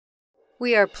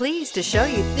We are pleased to show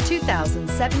you the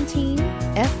 2017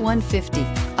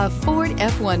 F-150. A Ford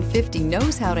F-150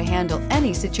 knows how to handle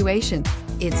any situation.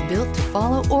 It's built to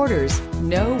follow orders,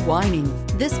 no whining.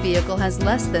 This vehicle has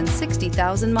less than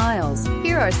 60,000 miles.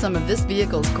 Here are some of this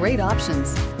vehicle's great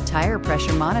options: tire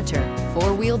pressure monitor,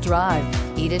 four-wheel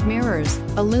drive, heated mirrors,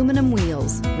 aluminum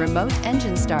wheels, remote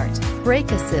engine start,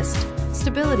 brake assist,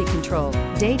 stability control,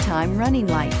 daytime running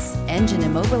lights, engine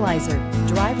immobilizer,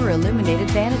 driver illuminated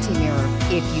vanity mirror.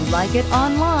 If you like it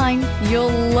online, you'll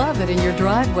love it in your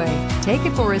driveway. Take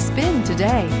it for a spin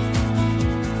today.